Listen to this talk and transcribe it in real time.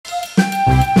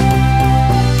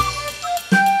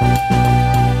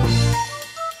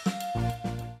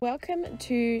welcome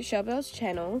to Shellbell's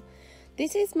channel.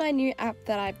 This is my new app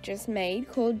that I've just made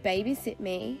called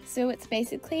BabySitMe. So it's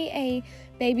basically a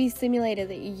baby simulator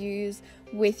that you use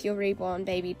with your reborn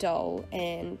baby doll,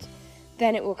 and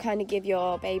then it will kind of give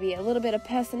your baby a little bit of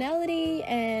personality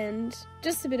and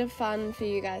just a bit of fun for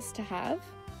you guys to have.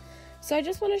 So I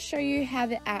just want to show you how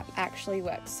the app actually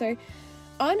works. So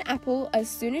on Apple, as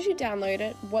soon as you download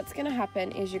it, what's going to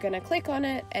happen is you're going to click on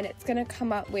it and it's going to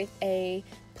come up with a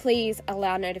please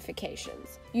allow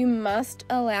notifications. You must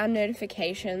allow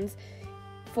notifications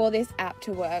for this app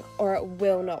to work or it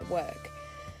will not work.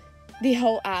 The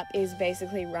whole app is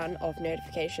basically run of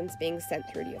notifications being sent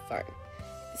through to your phone.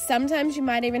 Sometimes you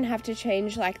might even have to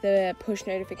change like the push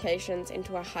notifications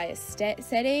into a higher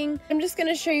setting. I'm just going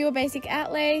to show you a basic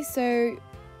outlay. So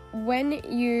when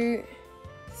you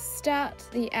start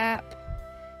the app,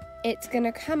 it's going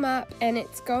to come up and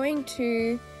it's going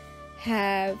to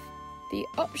have the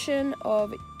option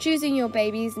of choosing your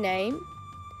baby's name.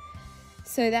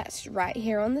 So that's right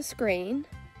here on the screen.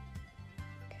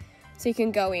 So you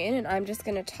can go in and I'm just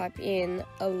going to type in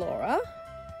Alora.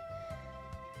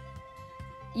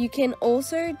 You can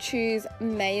also choose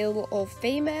male or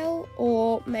female,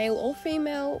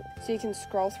 so you can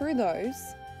scroll through those.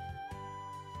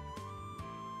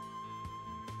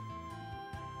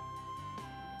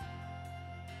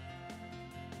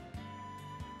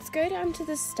 Let's go down to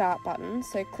the start button.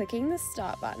 So clicking the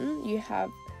start button, you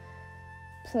have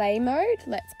play mode.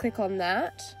 Let's click on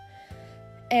that.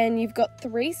 And you've got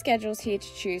 3 schedules here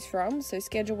to choose from. So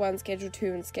schedule 1, schedule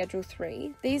 2, and schedule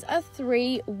 3. These are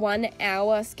 3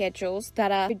 1-hour schedules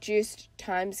that are reduced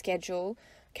time schedule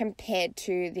compared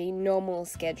to the normal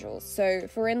schedules. So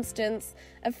for instance,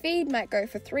 a feed might go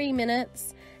for 3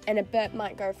 minutes and a burp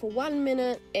might go for 1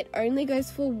 minute. It only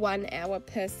goes for 1 hour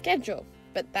per schedule,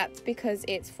 but that's because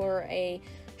it's for a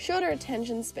shorter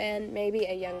attention span, maybe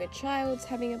a younger child's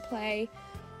having a play,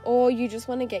 or you just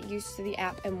want to get used to the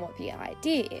app and what the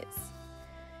idea is.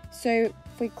 So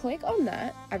if we click on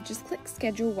that, I've just clicked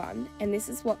schedule 1 and this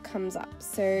is what comes up.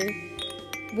 So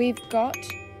we've got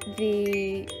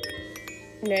the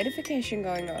notification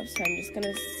going off, so I'm just going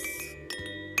to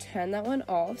turn that one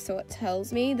off so it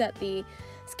tells me that the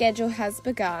schedule has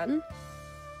begun.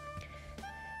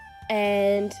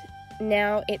 And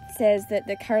now it says that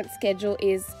the current schedule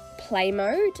is play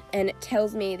mode, and it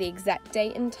tells me the exact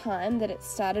date and time that it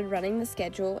started running the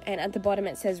schedule, and at the bottom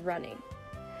it says running.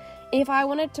 If I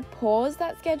wanted to pause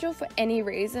that schedule for any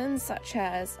reason, such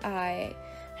as I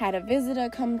had a visitor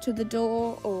come to the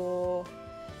door, or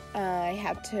I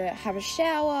had to have a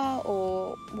shower,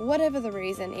 or whatever the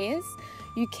reason is,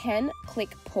 you can click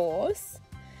pause,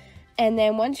 and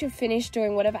then once you're finished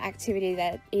doing whatever activity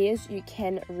that is, you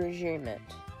can resume it.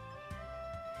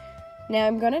 Now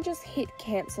I'm going to just hit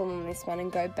cancel on this one and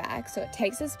go back, so it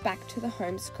takes us back to the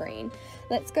home screen.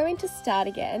 Let's go into start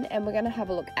again and we're going to have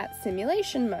a look at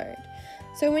simulation mode.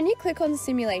 So when you click on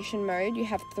simulation mode, you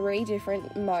have 3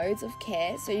 different modes of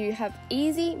care. So you have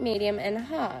easy, medium and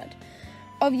hard.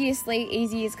 Obviously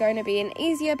easy is going to be an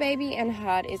easier baby and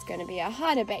hard is going to be a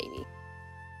harder baby.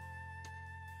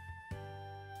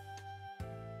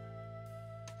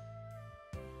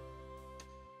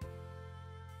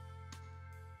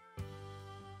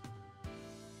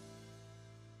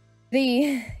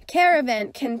 The care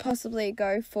event can possibly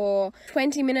go for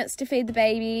 20 minutes to feed the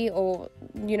baby, or,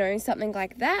 you know, something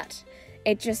like that.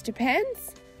 It just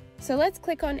depends. So let's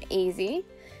click on easy.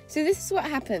 So this is what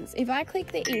happens. If I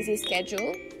click the easy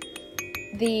schedule,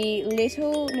 the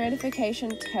little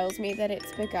notification tells me that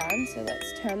it's begun. So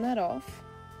let's turn that off.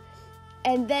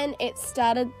 And then it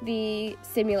started the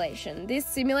simulation. This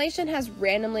simulation has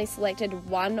randomly selected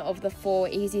one of the 4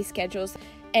 easy schedules,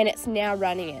 and it's now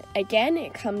running it. Again,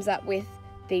 it comes up with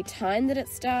the time that it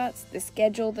starts, the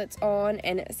schedule that's on,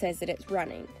 and it says that it's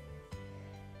running.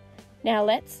 Now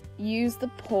let's use the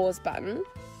pause button.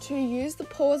 To use the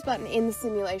pause button in the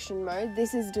simulation mode,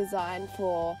 this is designed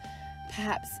for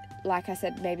perhaps, like I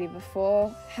said maybe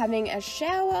before, having a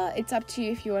shower. It's up to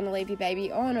you if you want to leave your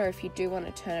baby on or if you do want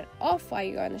to turn it off while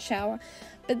you go in the shower.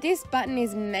 But this button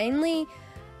is mainly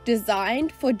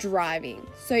designed for driving.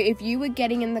 So if you were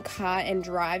getting in the car and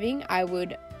driving, I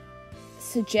would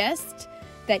suggest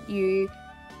that you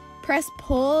press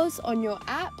pause on your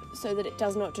app so that it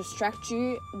does not distract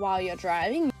you while you're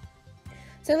driving.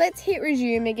 So let's hit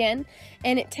resume again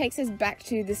and it takes us back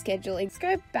to the schedule. Let's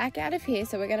go back out of here,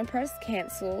 so we're going to press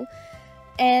cancel.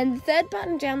 And the third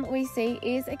button down that we see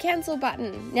is a cancel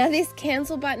button. Now this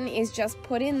cancel button is just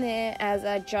put in there as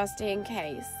a just in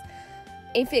case.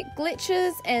 If it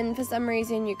glitches and for some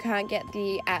reason you can't get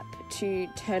the app to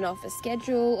turn off a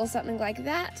schedule or something like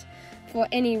that, for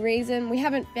any reason, we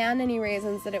haven't found any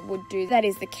reasons that it would do that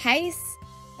is the case,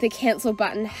 the cancel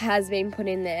button has been put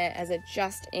in there as a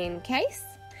just in case.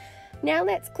 Now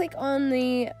let's click on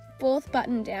the fourth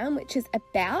button down, which is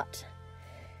about.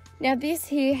 Now this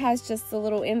here has just a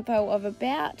little info of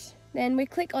about. Then we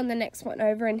click on the next one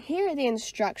over, and here are the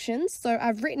instructions. So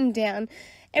I've written down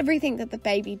everything that the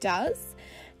baby does,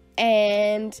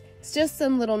 and it's just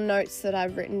some little notes that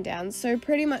I've written down. So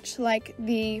pretty much like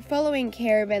the following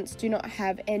care events do not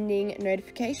have ending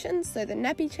notifications. So the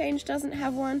nappy change doesn't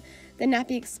have one, the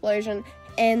nappy explosion,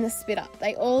 and the spit up.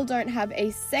 They all don't have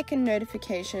a second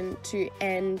notification to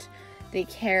end the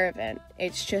care event.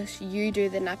 It's just you do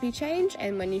the nappy change,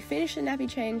 and when you finish the nappy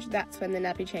change, that's when the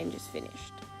nappy change is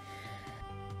finished.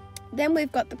 Then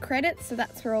we've got the credits, so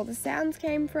that's where all the sounds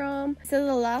came from. So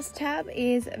the last tab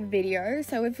is video.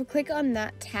 So if we click on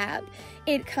that tab,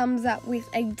 it comes up with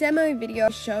a demo video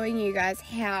showing you guys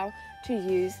how to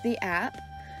use the app.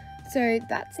 So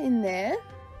that's in there.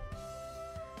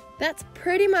 That's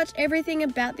pretty much everything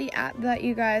about the app that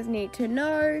you guys need to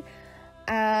know.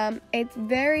 It's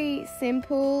very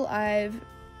simple. I've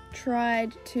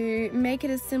tried to make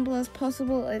it as simple as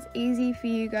possible, as easy for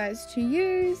you guys to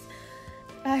use.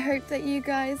 I hope that you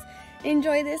guys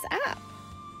enjoy this app.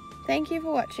 Thank you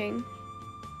for watching.